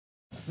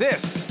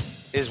This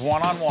is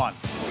One on One.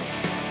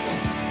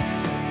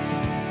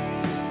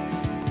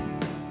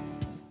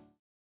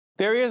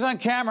 There he is on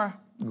camera,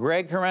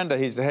 Greg Herenda.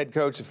 He's the head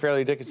coach of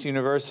Fairleigh Dickinson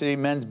University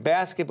men's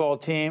basketball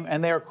team,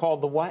 and they are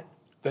called the what?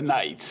 The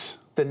Knights.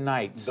 The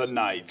Knights. The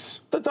Knights.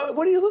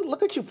 What do you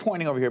look at you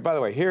pointing over here? By the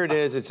way, here it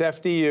is. It's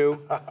FDU,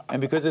 and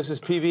because this is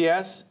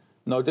PBS,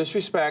 no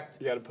disrespect.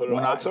 You got to put it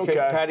on. It's okay.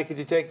 Patty, could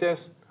you take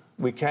this?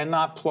 We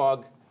cannot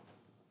plug.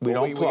 We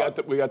don't plug.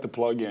 We got the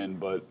plug in,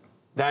 but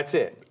that's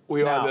it.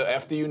 We are the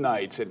FDU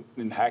Knights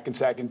in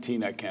Hackensack and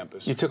Teaneck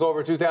campus. You took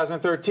over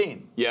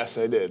 2013. Yes,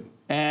 I did.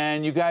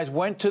 And you guys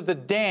went to the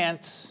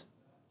dance,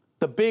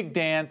 the big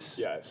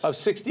dance of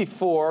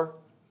 64.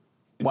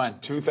 When?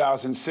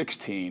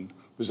 2016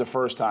 was the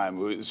first time.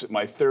 It was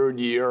my third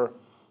year.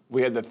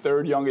 We had the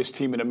third youngest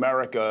team in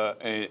America,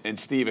 and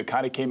Steve, it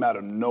kind of came out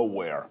of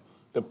nowhere.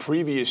 The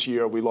previous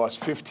year, we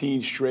lost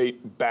 15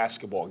 straight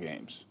basketball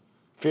games.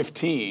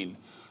 15.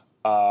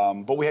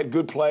 But we had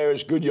good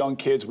players, good young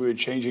kids. We were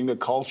changing the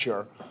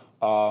culture,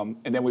 and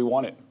then we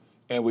won it.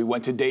 And we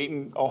went to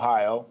Dayton,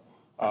 Ohio,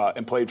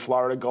 and played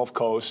Florida Gulf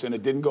Coast, and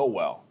it didn't go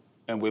well.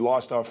 And we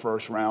lost our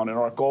first round, and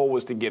our goal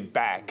was to get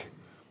back.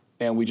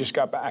 And we just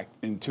got back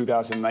in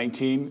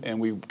 2019, and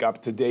we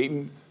got to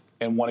Dayton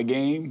and won a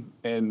game.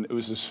 And it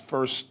was his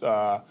first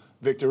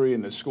victory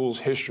in the school's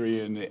history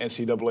in the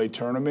NCAA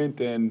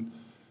Tournament. And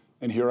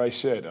here I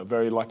sit, a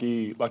very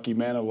lucky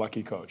man, a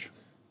lucky coach.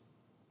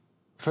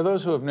 For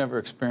those who have never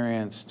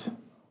experienced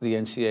the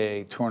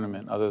NCAA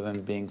Tournament other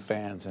than being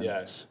fans, and,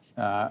 yes.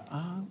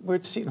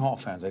 We're Seton Hall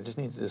fans. I just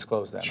need to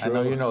disclose that. True. I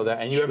know you know that.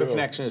 And you have a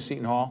connection to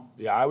Seton Hall?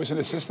 Yeah, I was an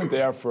assistant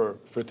there for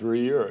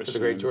 3 years. For the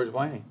great George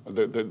Blaney.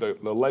 The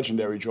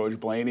legendary George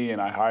Blaney, and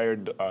I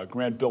hired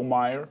Grant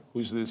Billmeyer,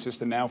 who's the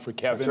assistant now for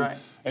Kevin. That's right.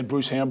 And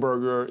Bruce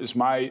Hamburger is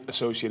my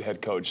associate head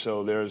coach.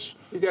 So there's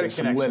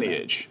some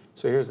lineage. There.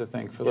 So here's the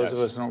thing. For those of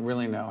us who don't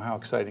really know, how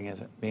exciting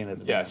is it being at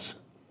the dance?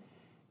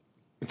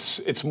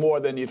 It's more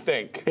than you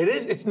think. It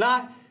is? It's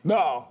not?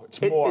 No,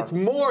 it's more. It's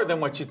more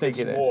than what you think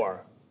it is. It's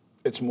more.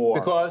 It's more.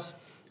 Because?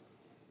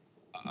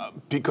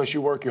 Because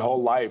you work your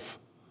whole life,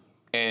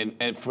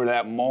 and for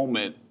that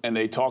moment, and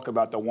they talk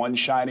about the one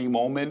shining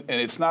moment,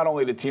 and it's not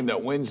only the team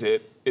that wins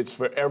it, it's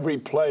for every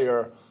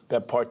player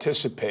that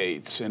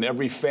participates, and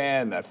every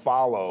fan that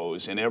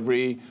follows, and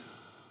every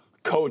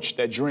coach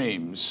that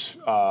dreams.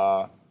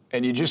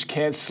 And you just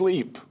can't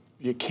sleep.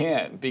 You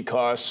can't,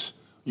 because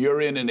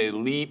you're in an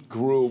elite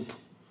group.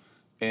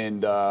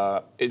 And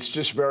it's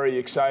just very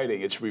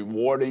exciting. It's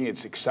rewarding.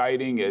 It's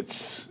exciting.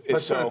 Let's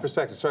put it in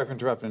perspective. Sorry for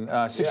interrupting.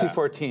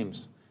 64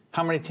 teams.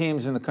 How many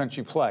teams in the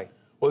country play?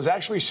 Well, it's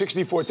actually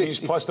 64 teams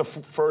plus the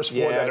first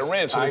four that are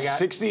in. So there's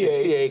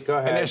 68. Go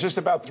ahead. And there's just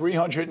about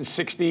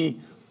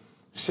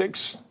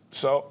 366.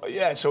 So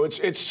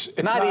it's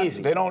not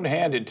easy. They don't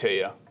hand it to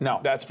you. No,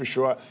 that's for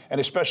sure. And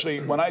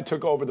especially when I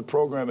took over the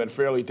program at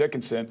Fairleigh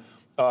Dickinson,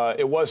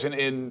 it wasn't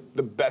in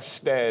the best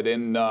stead.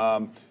 And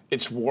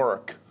it's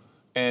work.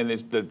 And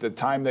it's the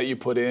time that you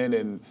put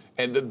in.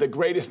 And the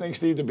greatest thing,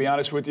 Steve, to be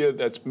honest with you,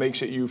 that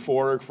makes it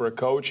euphoric for a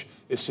coach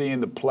is seeing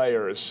the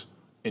players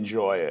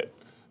enjoy it.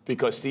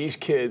 Because these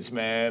kids,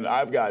 man,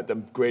 I've got the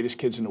greatest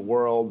kids in the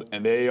world,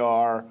 and they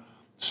are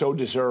so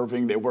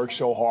deserving. They work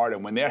so hard.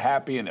 And when they're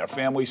happy and their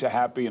families are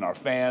happy and our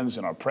fans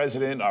and our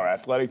president, our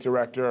athletic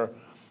director,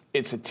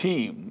 it's a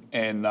team.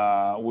 And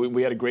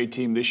we had a great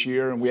team this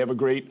year, and we have a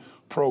great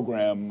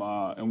program,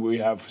 and we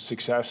have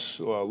success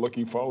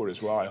looking forward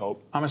as well, I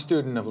hope. I'm a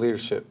student of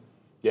leadership.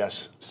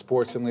 Yes.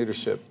 Sports and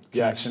leadership.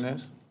 Connection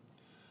is?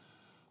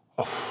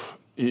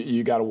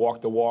 You got to walk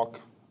the walk.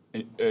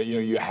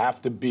 You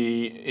have to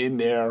be in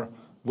there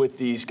with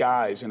these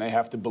guys, and they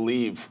have to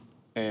believe.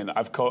 And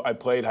I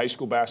played high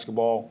school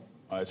basketball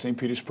at St.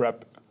 Peter's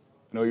Prep.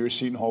 I know you're a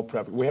Seton Hall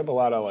Prep. We have a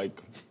lot of,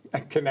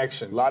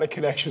 connections. A lot of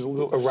connections,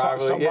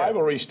 some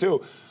rivalries,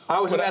 too. I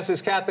was an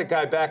Essex Catholic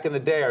guy back in the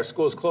day. Our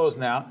school's closed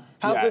now.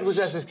 How good was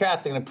Essex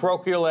Catholic in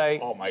parochial A?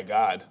 Oh, my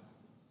God.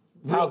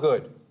 How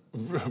good?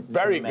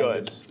 Very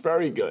good.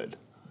 Very good.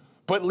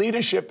 But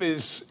leadership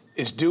is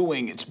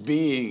doing, it's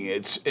being,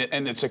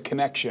 and it's a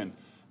connection.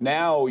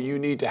 Now you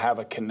need to have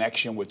a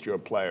connection with your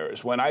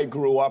players. When I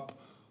grew up,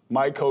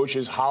 my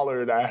coaches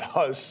hollered at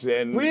us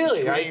and really?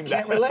 Screamed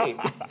I can't relate.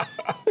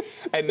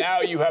 And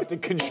now you have to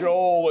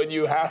control, and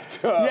you have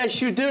to.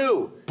 Yes, you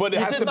do. But it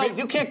has to be.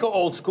 You can't go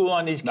old school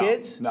on these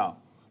kids. No.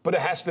 But it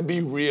has to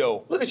be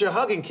real. Look at you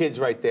hugging kids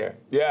right there.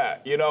 Yeah,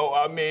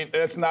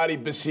 that's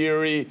Nadi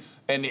Basiri,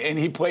 and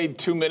he played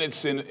 2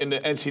 minutes in the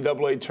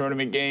NCAA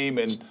tournament game,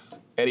 and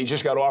he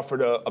just got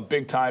offered a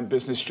big-time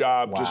business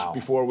job just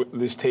before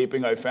this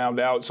taping, I found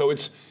out. So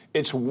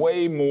it's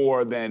way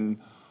more than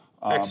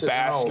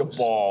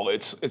basketball.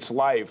 It's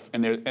life.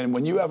 And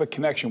when you have a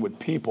connection with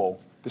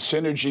people, the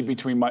synergy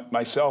between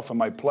myself and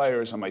my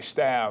players and my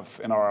staff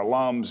and our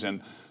alums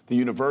and the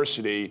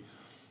university,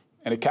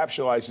 and it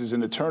capitalizes in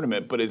the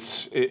tournament, but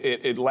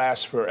it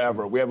lasts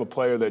forever. We have a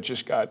player that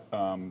just got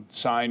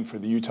signed for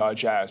the Utah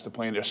Jazz to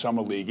play in their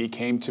summer league. He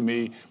came to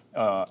me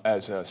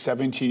as a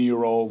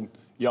 17-year-old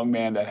young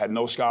man that had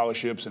no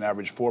scholarships and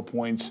averaged 4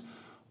 points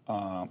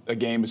a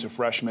game as a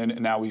freshman,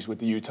 and now he's with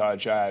the Utah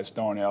Jazz,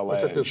 Darnell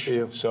What's that do for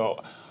you?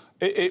 So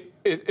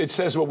it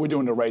says what we're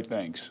doing the right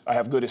things. I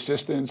have good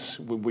assistants.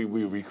 We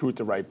recruit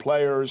the right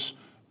players,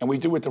 and we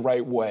do it the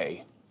right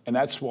way. And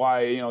that's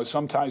why,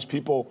 sometimes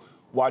people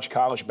watch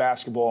college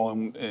basketball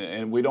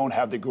and we don't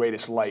have the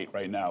greatest light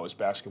right now as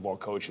basketball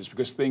coaches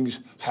because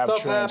things have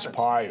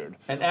transpired.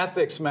 And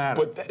ethics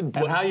matter. And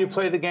how you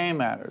play the game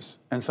matters.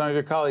 And some of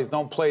your colleagues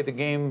don't play the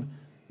game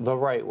the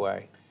right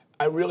way.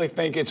 I really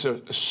think it's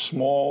a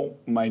small,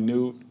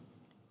 minute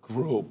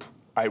group.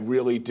 I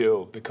really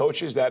do. The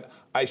coaches that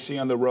I see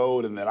on the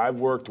road and that I've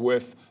worked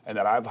with and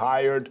that I've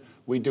hired,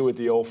 we do it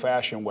the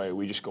old-fashioned way.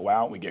 We just go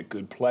out, we get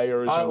good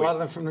players. A lot of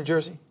them from New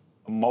Jersey?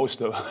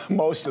 Most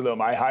of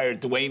them. I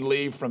hired Dwayne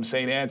Lee from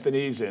St.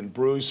 Anthony's and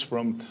Bruce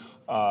from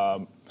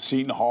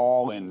Seton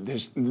Hall, and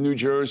there's New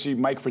Jersey.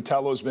 Mike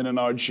Fratello's been in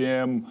our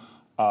gym.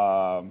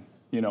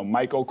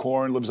 Mike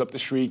O'Corn lives up the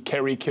street.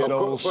 Kerry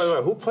Kittles.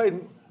 Wait, who played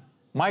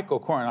Mike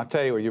O'Corn? I'll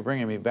tell you what, you're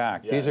bringing me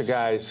back. Yes. These are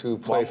guys who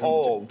played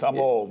I'm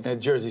old.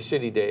 In Jersey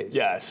City days.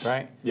 Yes.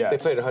 Right? Yes. They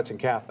played at Hudson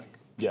Catholic.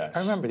 Yes.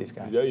 I remember these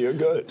guys. Yeah, you're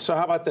good. So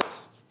how about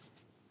this?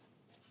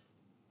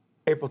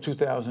 April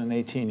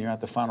 2018, you're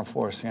at the Final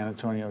Four, San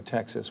Antonio,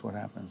 Texas. What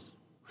happens?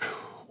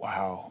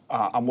 Wow.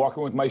 I'm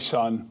walking with my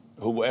son,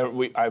 who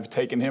I've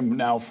taken him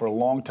now for a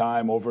long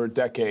time, over a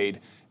decade,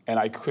 and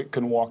I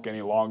couldn't walk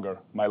any longer.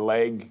 My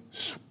leg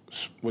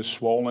was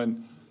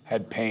swollen,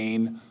 had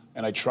pain,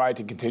 and I tried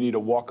to continue to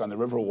walk on the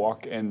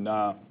Riverwalk, and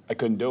I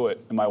couldn't do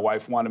it. And my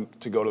wife wanted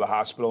to go to the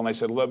hospital, and I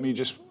said, let me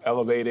just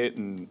elevate it,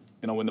 and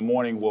in the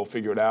morning we'll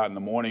figure it out. In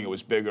the morning it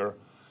was bigger,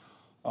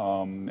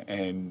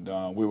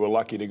 and we were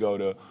lucky to go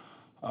to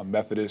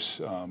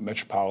Methodist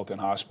Metropolitan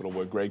Hospital,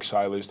 where Greg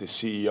Silas, the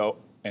CEO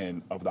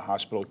of the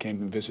hospital, came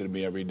and visited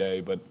me every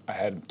day. But I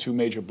had 2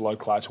 major blood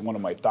clots, one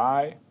in my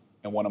thigh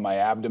and one in my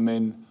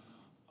abdomen,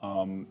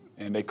 and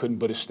they couldn't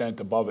put a stent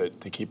above it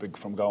to keep it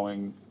from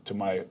going to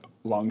my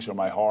lungs or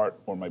my heart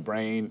or my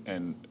brain,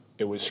 and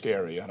it was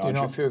scary. Do you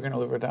know if you were going to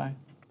live or die?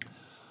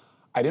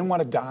 I didn't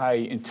want to die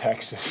in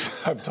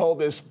Texas. I've told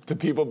this to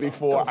people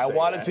before. I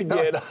wanted to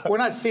get... We're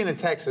not seeing in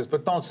Texas,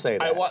 but don't say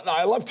that.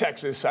 I love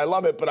Texas. I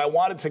love it, but I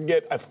wanted to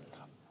get...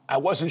 I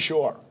wasn't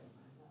sure.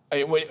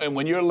 And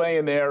when you're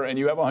laying there and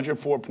you have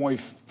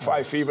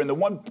 104.5 fever, and the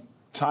one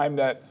time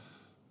that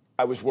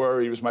I was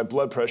worried was my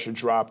blood pressure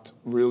dropped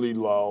really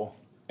low,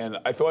 and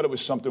I thought it was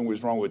something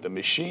was wrong with the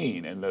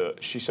machine. And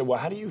she said, well,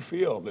 how do you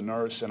feel, the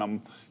nurse?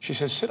 And she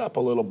said, sit up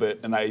a little bit.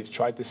 And I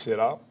tried to sit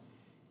up,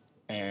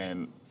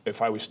 and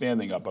if I was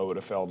standing up, I would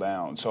have fell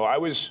down. So I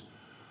was,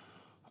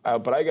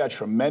 but I got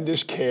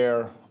tremendous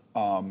care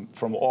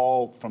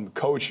from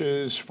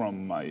coaches,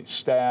 from my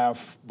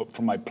staff, but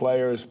from my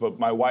players. But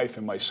my wife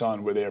and my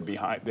son were there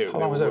behind. How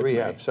long was that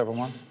rehab? Several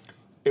months?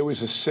 It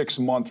was a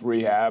 6-month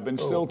rehab, and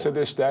still to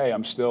this day,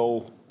 I'm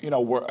still, you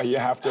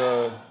have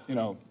to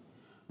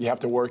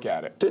work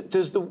at it.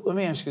 Let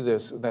me ask you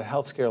this: that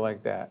health scare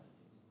like that,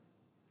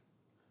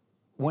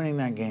 winning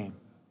that game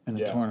in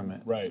the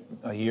tournament, right?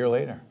 A year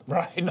later,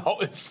 right? No,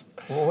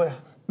 Well,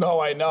 no,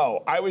 I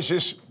know. I was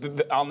just,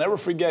 I'll never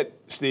forget,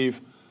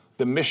 Steve,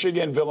 the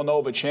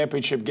Michigan-Villanova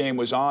championship game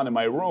was on in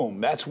my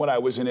room. That's when I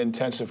was in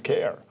intensive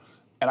care,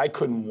 and I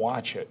couldn't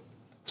watch it.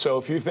 So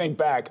if you think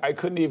back, I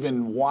couldn't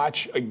even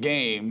watch a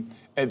game,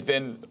 and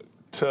then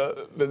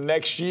to the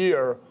next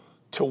year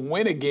to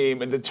win a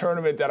game in the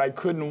tournament that I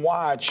couldn't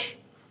watch,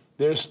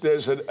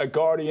 there's a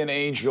guardian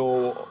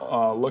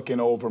angel looking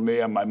over me,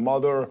 and my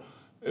mother,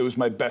 it was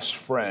my best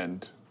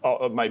friend,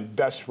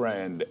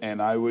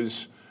 and I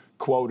was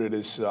quoted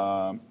as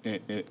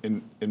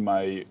in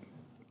my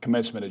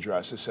commencement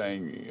address as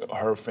saying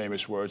her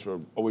famous words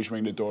were, always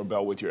ring the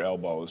doorbell with your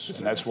elbows.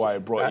 And that's why I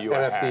brought you a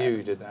hat. At FDU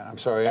you did that. I'm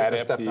sorry, at I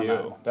stepped on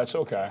FDU. that. That's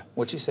okay.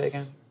 What'd she say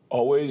again?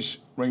 Always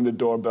ring the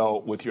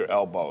doorbell with your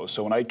elbows.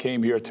 So when I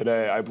came here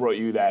today, I brought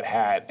you that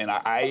hat. And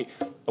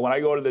when I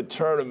go to the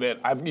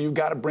tournament, you've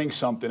got to bring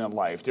something in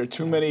life. There are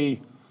too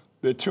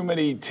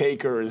many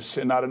takers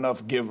and not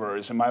enough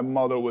givers. And my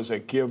mother was a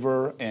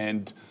giver,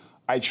 and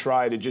I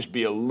try to just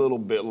be a little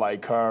bit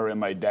like her and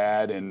my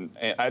dad. And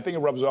I think it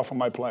rubs off on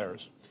my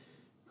players.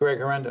 Greg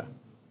Herenda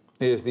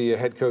is the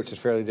head coach at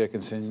Fairleigh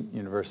Dickinson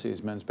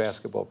University's men's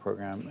basketball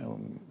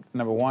program.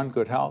 Number 1,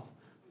 good health.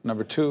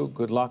 Number 2,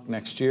 good luck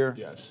next year.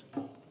 Yes.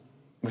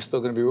 We're still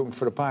going to be rooting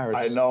for the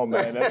Pirates. I know,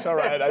 man. That's all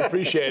right. I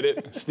appreciate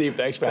it. Steve,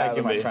 thanks for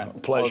having me. Thank you, my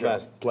friend. Pleasure. All the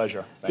best.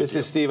 Pleasure. This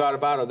is Steve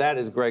Adubato. That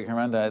is Greg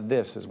Herenda.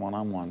 This is One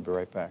on One. Be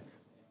right back.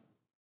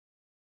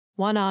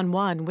 One on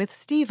One with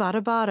Steve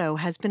Adubato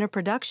has been a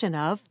production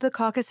of the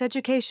Caucus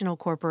Educational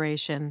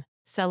Corporation,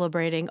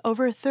 celebrating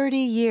over 30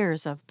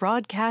 years of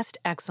broadcast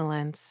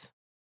excellence.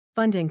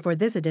 Funding for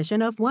this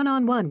edition of One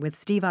on One with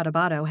Steve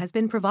Adubato has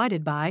been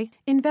provided by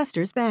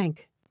Investors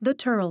Bank, the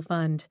Turl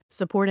Fund,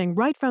 supporting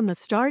Right from the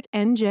Start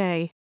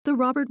NJ, the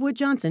Robert Wood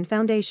Johnson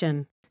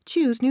Foundation,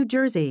 Choose New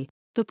Jersey,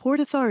 the Port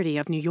Authority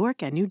of New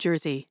York and New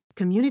Jersey,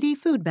 Community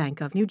Food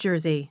Bank of New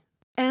Jersey,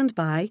 and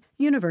by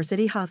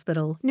University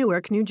Hospital,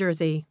 Newark, New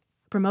Jersey.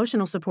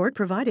 Promotional support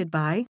provided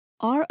by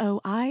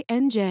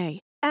ROINJ,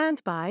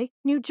 And by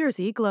New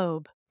Jersey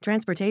Globe.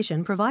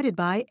 Transportation provided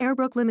by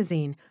Airbrook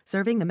Limousine,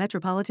 serving the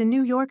metropolitan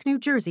New York, New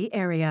Jersey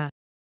area.